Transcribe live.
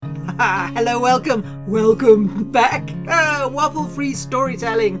Hello, welcome back. Waffle-free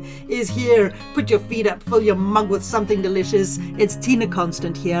storytelling is here. Put your feet up, fill your mug with something delicious. It's Tina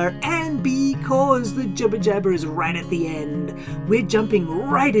Constant here, and because the jibber jabber is right at the end, we're jumping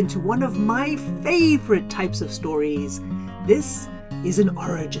right into one of my favorite types of stories. This is an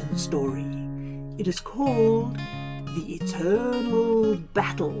origin story. It is called The Eternal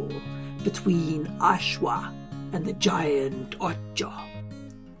Battle Between Ashwa and the Giant Ocho.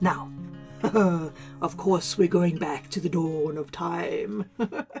 Now, of course we're going back to the dawn of time,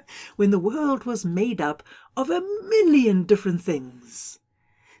 when the world was made up of a million different things.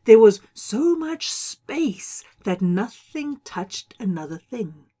 There was so much space that nothing touched another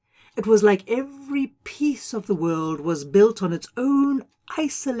thing. It was like every piece of the world was built on its own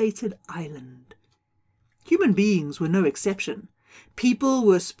isolated island. Human beings were no exception. People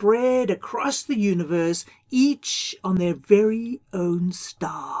were spread across the universe, each on their very own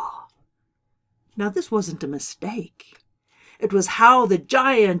star. Now, this wasn't a mistake. It was how the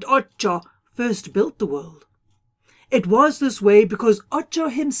giant Ocho first built the world. It was this way because Ocho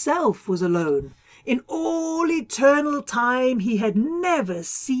himself was alone. In all eternal time, he had never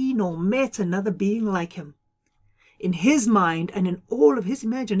seen or met another being like him. In his mind and in all of his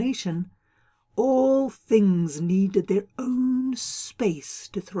imagination, all things needed their own space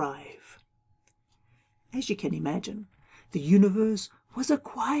to thrive. As you can imagine, the universe was a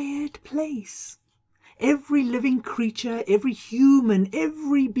quiet place. Every living creature, every human,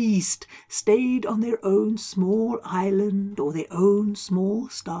 every beast stayed on their own small island or their own small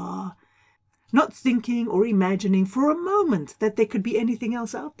star, not thinking or imagining for a moment that there could be anything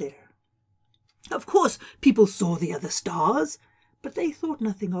else out there. Of course, people saw the other stars, but they thought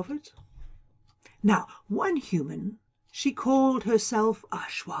nothing of it. Now, one human, she called herself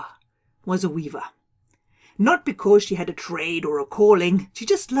Ashwa, was a weaver. Not because she had a trade or a calling, she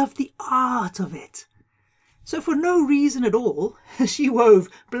just loved the art of it. So for no reason at all, she wove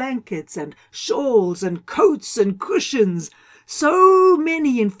blankets and shawls and coats and cushions, so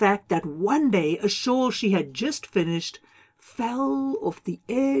many in fact that one day a shawl she had just finished fell off the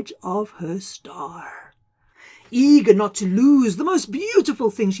edge of her star. Eager not to lose the most beautiful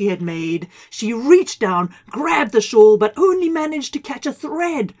thing she had made, she reached down, grabbed the shawl, but only managed to catch a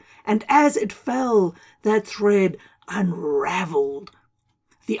thread, and as it fell, that thread unraveled.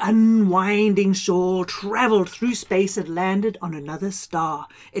 The unwinding shawl travelled through space and landed on another star.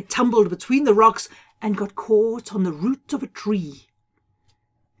 It tumbled between the rocks and got caught on the root of a tree.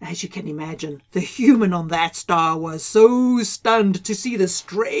 As you can imagine, the human on that star was so stunned to see the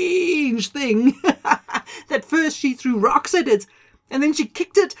strange thing that first she threw rocks at it, and then she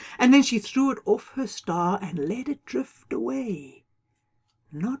kicked it, and then she threw it off her star and let it drift away,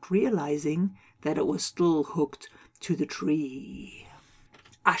 not realizing that it was still hooked to the tree.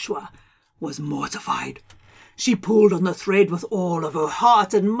 Ashwa was mortified. She pulled on the thread with all of her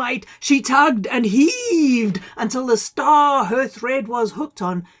heart and might. She tugged and heaved until the star her thread was hooked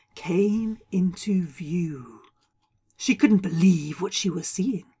on came into view. She couldn't believe what she was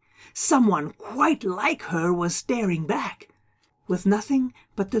seeing. Someone quite like her was staring back, with nothing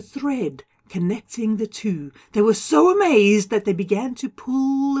but the thread connecting the two. They were so amazed that they began to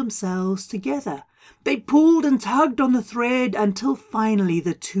pull themselves together. They pulled and tugged on the thread until finally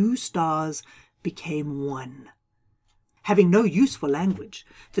the two stars became one. Having no use for language,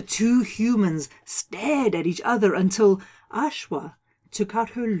 the two humans stared at each other until Ashwa took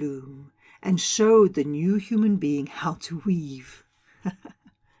out her loom and showed the new human being how to weave.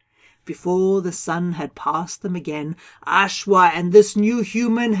 Before the sun had passed them again, Ashwa and this new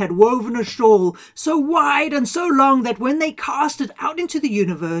human had woven a shawl so wide and so long that when they cast it out into the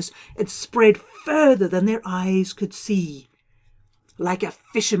universe, it spread further than their eyes could see. Like a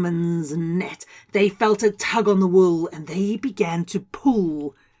fisherman's net, they felt a tug on the wool, and they began to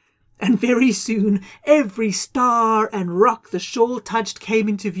pull. And very soon, every star and rock the shawl touched came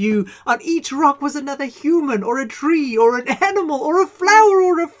into view. On each rock was another human, or a tree, or an animal, or a flower,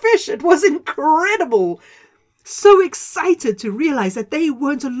 or a fish. It was incredible. So excited to realize that they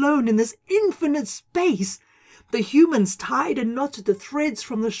weren't alone in this infinite space. The humans tied and knotted the threads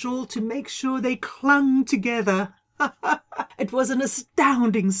from the shawl to make sure they clung together. It was an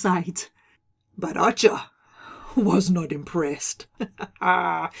astounding sight. But Ocho was not impressed.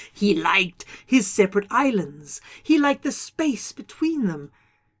 He liked his separate islands. He liked the space between them.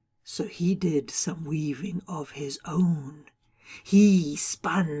 So he did some weaving of his own. He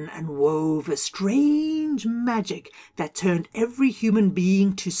spun and wove a strange magic that turned every human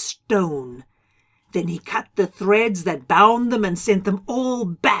being to stone. Then he cut the threads that bound them and sent them all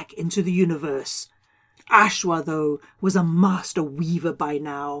back into the universe. Ashwa, though, was a master weaver by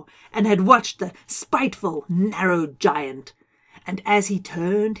now, and had watched the spiteful, narrow giant. And as he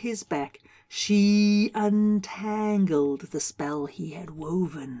turned his back, she untangled the spell he had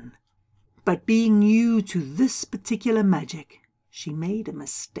woven. But being new to this particular magic, she made a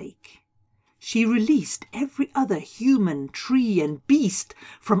mistake. She released every other human, tree, and beast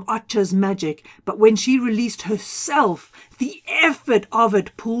from Otcha's magic, but when she released herself, the effort of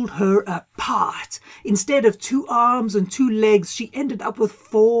it pulled her apart. Instead of 2 arms and 2 legs, she ended up with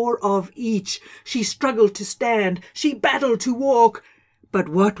 4 of each. She struggled to stand, she battled to walk, but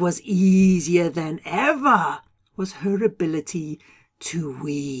what was easier than ever was her ability to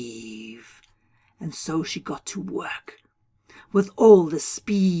weave. And so she got to work. With all the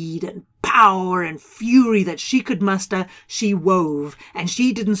speed and power and fury that she could muster, she wove, and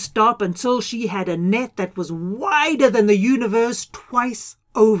she didn't stop until she had a net that was wider than the universe twice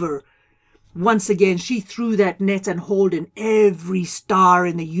over. Once again, she threw that net and hauled in every star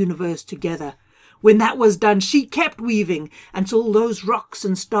in the universe together. When that was done, she kept weaving until those rocks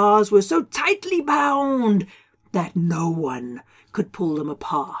and stars were so tightly bound that no one could pull them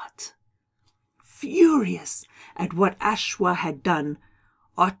apart. Furious at what Ashwa had done,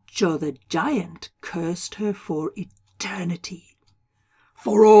 Otcho the giant cursed her for eternity.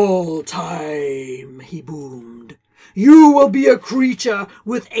 "For all time," he boomed, "you will be a creature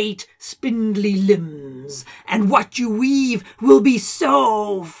with 8 spindly limbs, and what you weave will be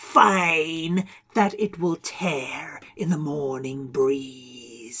so fine that it will tear in the morning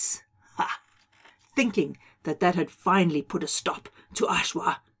breeze." Ha! Thinking that had finally put a stop to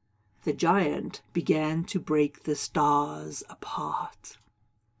Ashwa, the giant began to break the stars apart.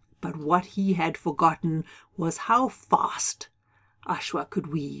 But what he had forgotten was how fast Ashwa could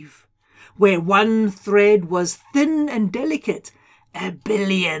weave. Where one thread was thin and delicate, 1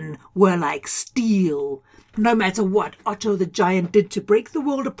 billion were like steel. No matter what Otto the giant did to break the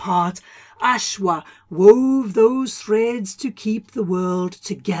world apart, Ashwa wove those threads to keep the world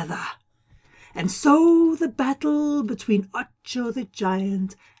together. And so the battle between Otto the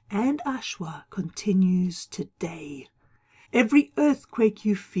giant and Ashwa continues today. Every earthquake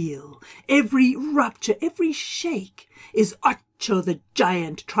you feel, every rupture, every shake is Otcho the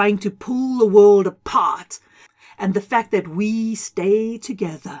giant trying to pull the world apart. And the fact that we stay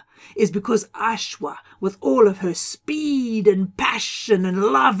together is because Ashwa, with all of her speed and passion and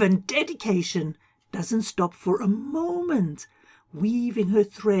love and dedication, doesn't stop for a moment, weaving her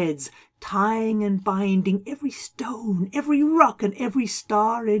threads, tying and binding every stone, every rock, and every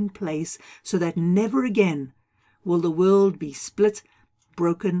star in place, so that never again will the world be split,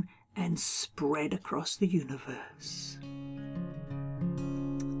 broken, and spread across the universe.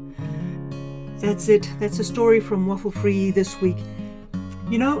 That's it. That's a story from Waffle Free this week.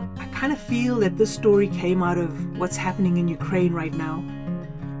 You know, I kind of feel that this story came out of what's happening in Ukraine right now,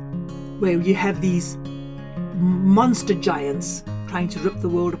 where you have these monster giants trying to rip the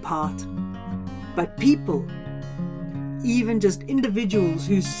world apart. But people, even just individuals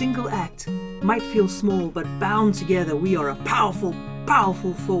whose single act might feel small, but bound together, we are a powerful,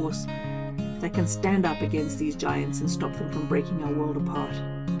 powerful force that can stand up against these giants and stop them from breaking our world apart.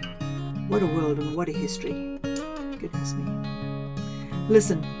 What a world and what a history. Goodness me.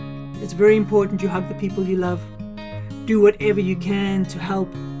 Listen, it's very important you hug the people you love. Do whatever you can to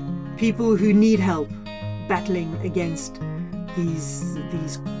help people who need help battling against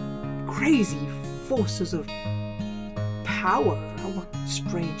these crazy forces of power. Oh, what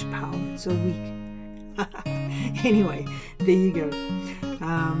strange power. It's so weak. Anyway, there you go.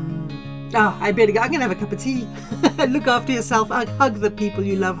 I better go. I'm going to have a cup of tea. Look after yourself. Hug the people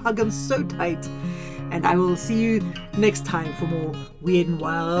you love. Hug them so tight. And I will see you next time for more weird and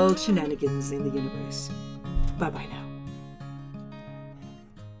wild shenanigans in the universe. Bye-bye now.